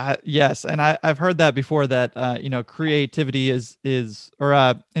push. Yes, and I've heard that before, that creativity is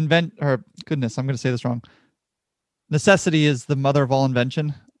I'm going to say this wrong. Necessity is the mother of all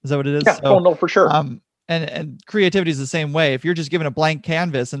invention. Is that what it is? Yeah. So, no, for sure. And creativity is the same way. If you're just given a blank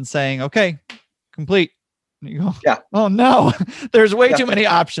canvas and saying, okay, complete, you go, oh no, there's way too many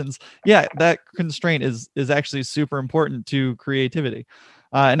options. Yeah, that constraint is actually super important to creativity.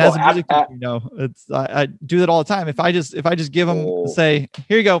 And as a music teacher, it's I do that all the time. If I just give them, say,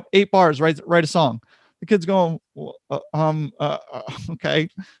 here you go, 8 bars, write a song, the kid's going, okay.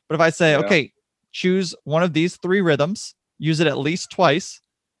 But if I say, okay, choose one of these 3 rhythms, use it at least twice.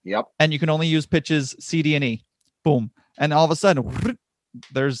 Yep. And you can only use pitches C, D, and E. Boom. And all of a sudden,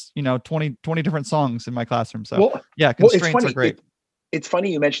 there's 20 different songs in my classroom. So constraints are great. It's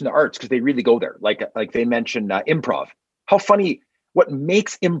funny you mentioned the arts, because they really go there. Like they mentioned improv. How funny! What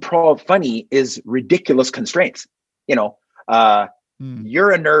makes improv funny is ridiculous constraints. You're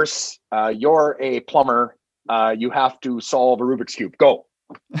a nurse. You're a plumber. You have to solve a Rubik's Cube. Go.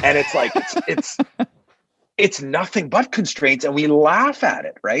 And it's like it's nothing but constraints, and we laugh at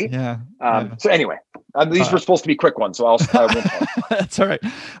it, right? Yeah. So anyway, these were supposed to be quick ones, so I won't. That's all right.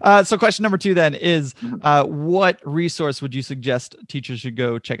 So question number 2 then is, what resource would you suggest teachers should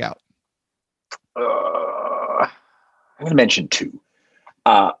go check out? I'm going to mention 2.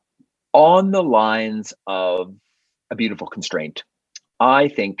 On the lines of A Beautiful Constraint, I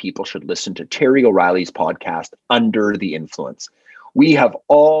think people should listen to Terry O'Reilly's podcast, Under the Influence. We have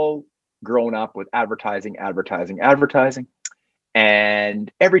all grown up with advertising.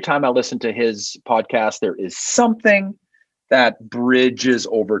 And every time I listen to his podcast, there is something that bridges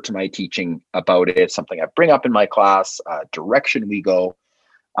over to my teaching about it, something I bring up in my class, direction we go.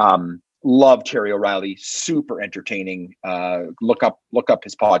 Love Terry O'Reilly, super entertaining. Look up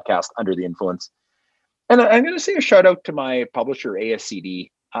his podcast, Under the Influence. And I'm going to say a shout out to my publisher, ASCD.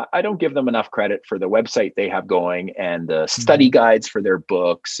 I don't give them enough credit for the website they have going, and the study guides for their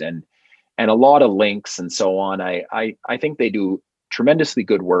books, and a lot of links and so on. I think they do tremendously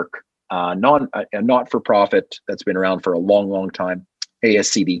good work. A not-for-profit that's been around for a long, long time.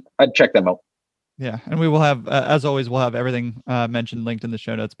 ASCD. I'd check them out. Yeah, and we will have, as always, we'll have everything mentioned, linked in the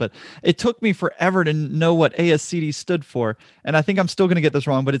show notes. But it took me forever to know what ASCD stood for, and I think I'm still going to get this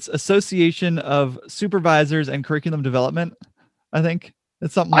wrong. But it's Association of Supervisors and Curriculum Development. I think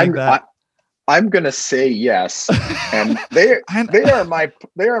it's something like that. I'm gonna say yes, and they are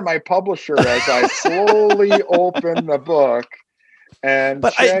my publisher as I slowly open the book and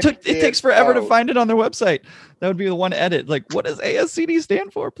But check it takes forever to out. find it on their website. That would be the one edit. Like, what does ASCD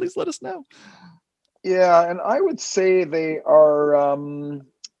stand for? Please let us know. Yeah, and I would say they are.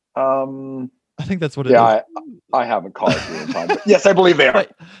 I think that's what it is. I haven't called you in time, but yes, I believe they are.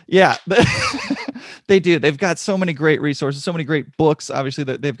 But yeah, they do. They've got so many great resources, so many great books. Obviously,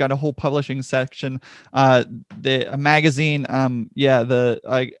 they've got a whole publishing section, a magazine. I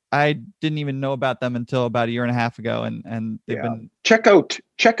didn't even know about them until about a year and a half ago, and they've been check out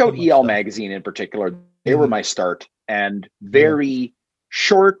EL stuff. magazine in particular. They were my start, and very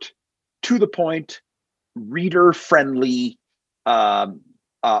short, to the point, reader friendly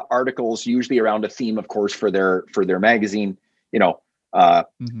articles, usually around a theme, of course, for their magazine.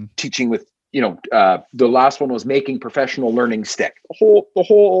 Teaching with the last one was making professional learning stick. The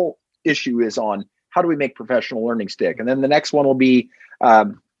whole issue is on how do we make professional learning stick, and then the next one will be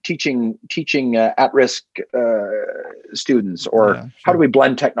teaching at-risk students, or how do we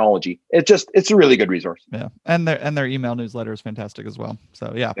blend technology. It's a really good resource. Yeah, and their email newsletter is fantastic as well.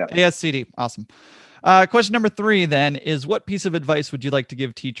 So yeah. ASCD, awesome. Question number 3 then is, what piece of advice would you like to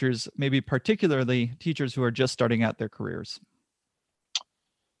give teachers, maybe particularly teachers who are just starting out their careers?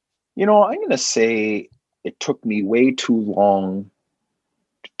 I'm going to say it took me way too long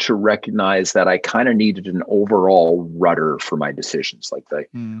to recognize that I kind of needed an overall rudder for my decisions, like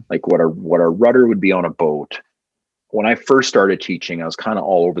what a rudder would be on a boat. When I first started teaching, I was kind of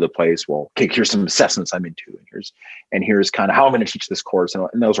all over the place. Well, okay, here's some assessments I'm into, and here's kind of how I'm going to teach this course, and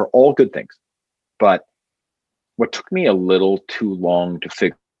those are all good things. But what took me a little too long to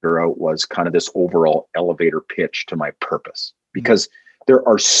figure out was kind of this overall elevator pitch to my purpose, because there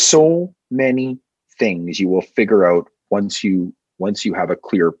are so many things you will figure out once you have a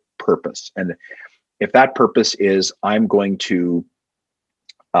clear purpose. And if that purpose is I'm going to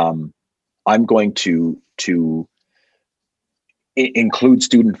include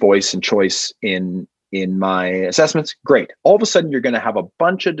student voice and choice in my assessments, great. All of a sudden, you're going to have a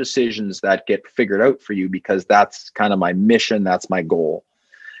bunch of decisions that get figured out for you, because that's kind of my mission. That's my goal.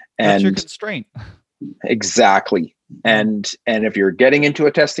 And that's your constraint. Exactly. And if you're getting into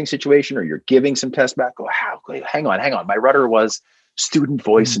a testing situation, or you're giving some test back, hang on. My rudder was student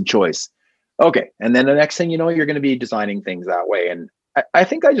voice and choice. Okay. And then the next thing you know, you're going to be designing things that way. And I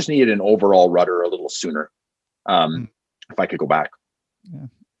think I just needed an overall rudder a little sooner. If I could go back. Yeah.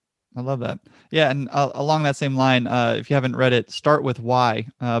 I love that. Yeah, and along that same line, if you haven't read it, Start With Why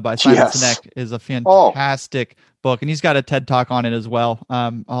by Simon Sinek is a fantastic book, and he's got a TED Talk on it as well.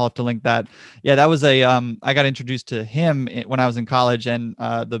 I'll have to link that. Yeah, that was I got introduced to him when I was in college, and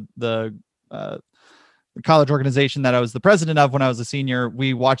the college organization that I was the president of when I was a senior,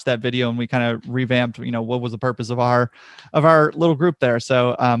 we watched that video and we kind of revamped, what was the purpose of our little group there.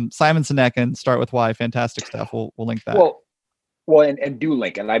 So Simon Sinek and Start With Why, fantastic stuff. We'll link that. Well, and do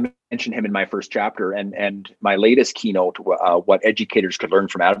link, and I mentioned him in my first chapter, and my latest keynote, what educators could learn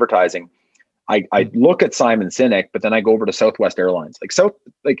from advertising. I look at Simon Sinek, but then I go over to Southwest Airlines.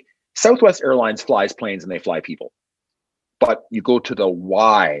 Southwest Airlines flies planes and they fly people, but you go to the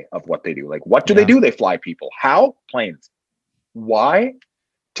why of what they do. Like, what do they do? They fly people. How? Planes. Why?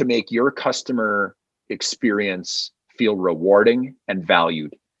 To make your customer experience feel rewarding and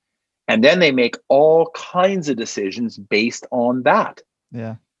valued. And then they make all kinds of decisions based on that.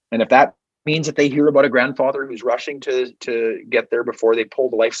 Yeah. And if that means that they hear about a grandfather who's rushing to get there before they pull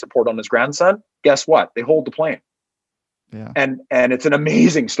the life support on his grandson, guess what? They hold the plane. Yeah. And it's an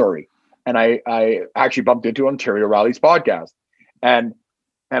amazing story. And I actually bumped into Ontario Riley's podcast. And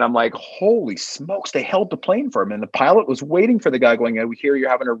I'm like, holy smokes, they held the plane for him. And the pilot was waiting for the guy going, we hear you're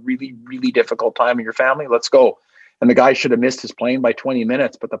having a really, really difficult time in your family. Let's go. And the guy should have missed his plane by 20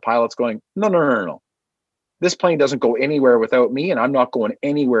 minutes, but the pilot's going, no. This plane doesn't go anywhere without me, and I'm not going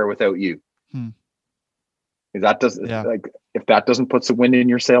anywhere without you. If that doesn't put some wind in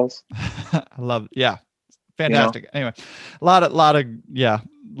your sails. I love it. Yeah. Fantastic. Anyway, a lot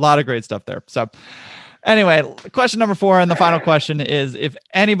of great stuff there. So anyway, question number 4 and the final question is, if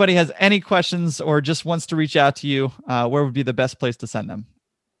anybody has any questions or just wants to reach out to you, where would be the best place to send them?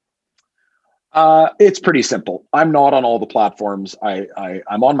 It's pretty simple. I'm not on all the platforms.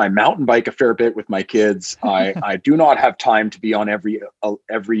 I'm on my mountain bike a fair bit with my kids. I do not have time to be on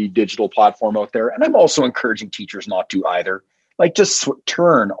every digital platform out there. And I'm also encouraging teachers not to either. Like, just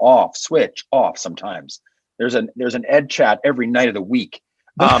switch off sometimes. There's an ed chat every night of the week.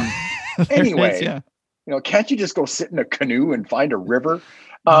 Anyway, can't you just go sit in a canoe and find a river?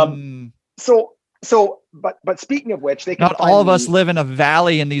 So But speaking of which, they can Not find all of us me. live in a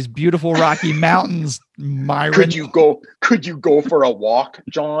valley in these beautiful Rocky Mountains, Myron. Could you go for a walk,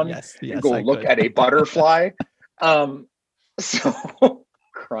 John? Yes, And go I look could. at a butterfly. So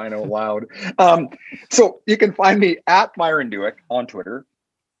crying out loud. So you can find me at Myron Duick on Twitter.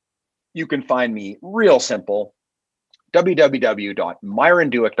 You can find me real simple,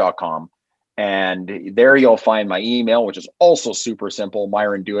 www.myronduick.com. And there you'll find my email, which is also super simple,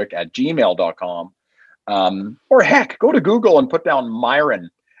 myronduick@gmail.com. Or heck, go to Google and put down Myron.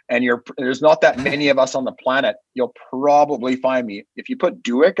 And there's not that many of us on the planet. You'll probably find me. If you put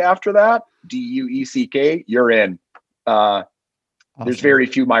Duick after that, Dueck, you're in. Awesome. There's very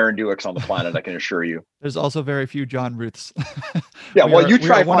few Myron Duicks on the planet, I can assure you. There's also very few John Ruths. Yeah, you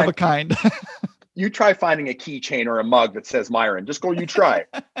try one of a kind. You try finding a keychain or a mug that says Myron. Just go, you try.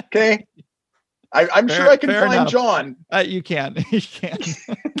 Okay? I'm sure I can find enough. John. You can. You can.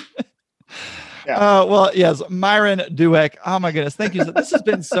 Yeah. Well, yes, Myron Duick. Oh my goodness. Thank you. This has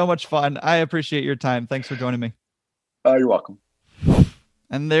been so much fun. I appreciate your time. Thanks for joining me. You're welcome.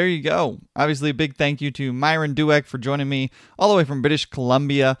 And there you go. Obviously, a big thank you to Myron Duick for joining me all the way from British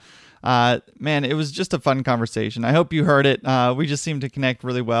Columbia. Man, it was just a fun conversation. I hope you heard it. We just seemed to connect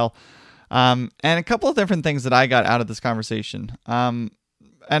really well. And a couple of different things that I got out of this conversation.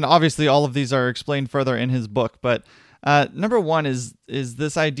 And obviously, all of these are explained further in his book. But number one is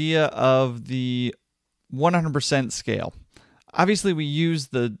this idea of the 100% scale. Obviously, we use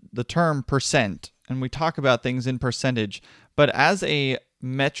the term percent, and we talk about things in percentage. But as a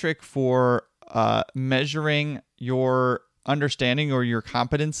metric for measuring your understanding or your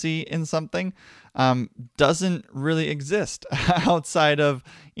competency in something doesn't really exist outside of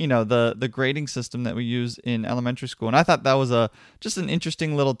the grading system that we use in elementary school. And I thought that was just an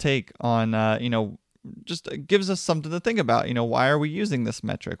interesting little take on just gives us something to think about. Why are we using this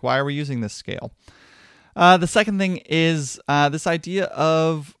metric? Why are we using this scale? The second thing is this idea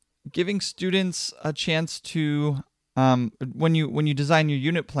of giving students a chance to when you design your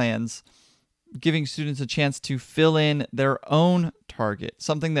unit plans, giving students a chance to fill in their own target,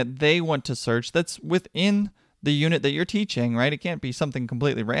 something that they want to search that's within the unit that you're teaching, right? It can't be something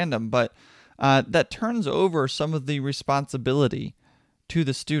completely random, but that turns over some of the responsibility to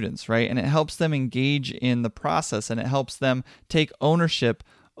the students, right? And it helps them engage in the process, and it helps them take ownership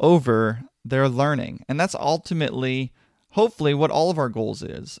over their learning. And that's ultimately, hopefully, what all of our goals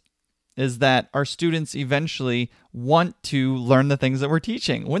is that our students eventually want to learn the things that we're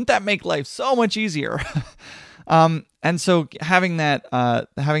teaching. Wouldn't that make life so much easier? And so having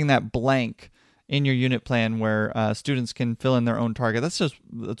that blank in your unit plan where students can fill in their own target, that's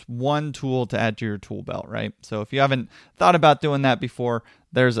one tool to add to your tool belt, right? So if you haven't thought about doing that before,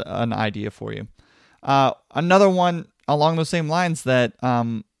 there's an idea for you. Another one along those same lines that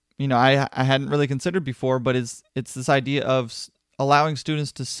I hadn't really considered before, but it's this idea of allowing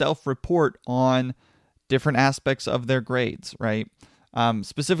students to self-report on different aspects of their grades, right?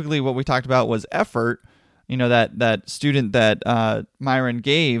 Specifically, what we talked about was effort. That student that Myron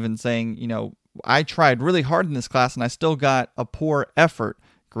gave and saying, I tried really hard in this class and I still got a poor effort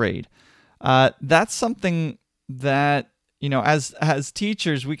grade. That's something that, as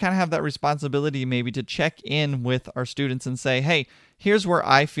teachers, we kind of have that responsibility maybe to check in with our students and say, hey, here's where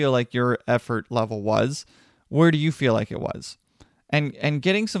I feel like your effort level was. Where do you feel like it was? And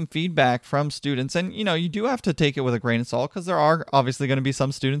getting some feedback from students. And, you do have to take it with a grain of salt because there are obviously going to be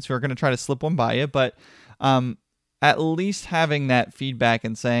some students who are going to try to slip one by you. But at least having that feedback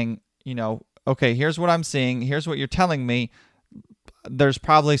and saying, okay, here's what I'm seeing. Here's what you're telling me. There's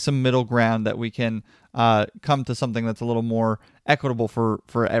probably some middle ground that we can come to something that's a little more equitable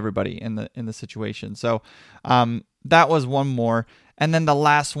for everybody in the situation. So that was one more. And then the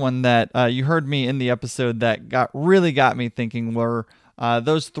last one that you heard me in the episode that really got me thinking were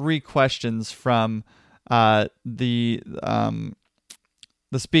those three questions from the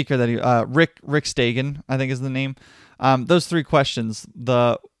speaker that Rick Stagen, I think is the name. Those three questions.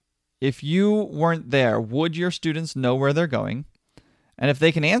 If you weren't there, would your students know where they're going? And if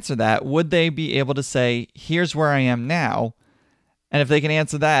they can answer that, would they be able to say, here's where I am now? And if they can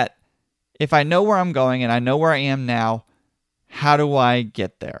answer that, if I know where I'm going and I know where I am now, how do I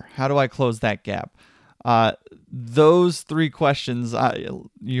get there? How do I close that gap? Those three questions,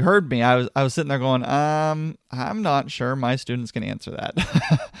 you heard me. I was sitting there going, I'm not sure my students can answer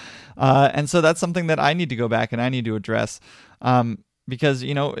that. And so that's something that I need to go back and I need to address. Because,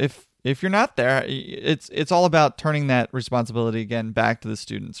 if you're not there, it's all about turning that responsibility again back to the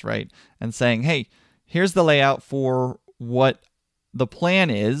students, right? And saying, hey, here's the layout for what the plan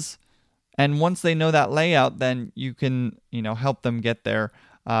is. And once they know that layout, then you can, help them get there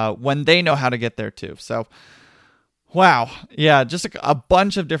when they know how to get there too. So, wow. Yeah, just a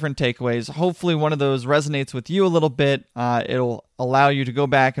bunch of different takeaways. Hopefully one of those resonates with you a little bit. It'll allow you to go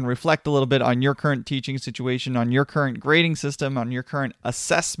back and reflect a little bit on your current teaching situation, on your current grading system, on your current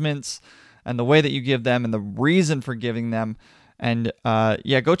assessments, and the way that you give them and the reason for giving them. And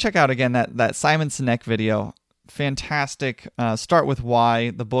go check out again that Simon Sinek video. Fantastic. Start with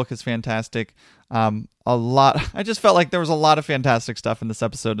why. The book is fantastic. I just felt like there was a lot of fantastic stuff in this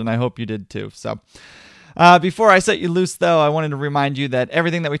episode, and I hope you did too. So before I set you loose, though, I wanted to remind you that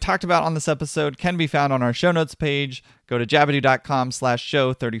everything that we talked about on this episode can be found on our show notes page. Go to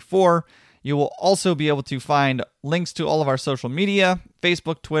jabadoo.com/show34. You will also be able to find links to all of our social media,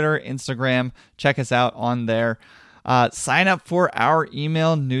 Facebook, Twitter, Instagram. Check us out on there. Sign up for our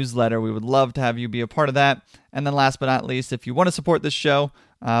email newsletter. We would love to have you be a part of that. And then last but not least, if you want to support this show,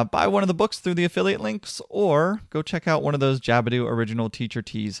 buy one of the books through the affiliate links, or go check out one of those Jabadoo original teacher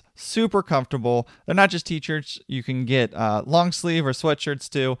tees. Super comfortable. They're not just t-shirts. You can get long sleeve or sweatshirts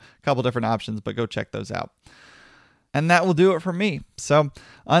too. A couple different options, but go check those out. And that will do it for me. So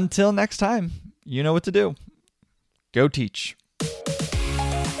until next time, you know what to do. Go teach.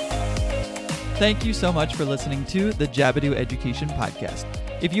 Thank you so much for listening to the Jabadoo Education Podcast.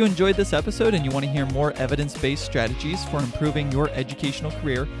 If you enjoyed this episode and you want to hear more evidence-based strategies for improving your educational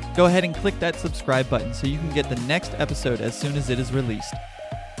career, go ahead and click that subscribe button so you can get the next episode as soon as it is released.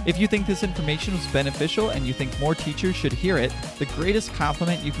 If you think this information was beneficial and you think more teachers should hear it, the greatest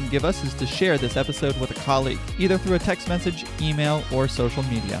compliment you can give us is to share this episode with a colleague, either through a text message, email, or social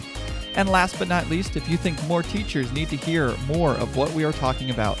media. And last but not least, if you think more teachers need to hear more of what we are talking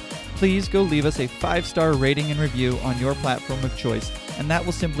about, please go leave us a 5-star rating and review on your platform of choice, and that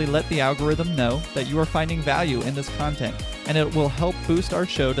will simply let the algorithm know that you are finding value in this content, and it will help boost our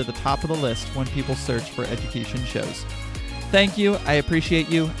show to the top of the list when people search for education shows. Thank you, I appreciate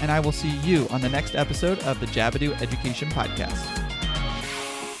you, and I will see you on the next episode of the Jabadoo Education Podcast.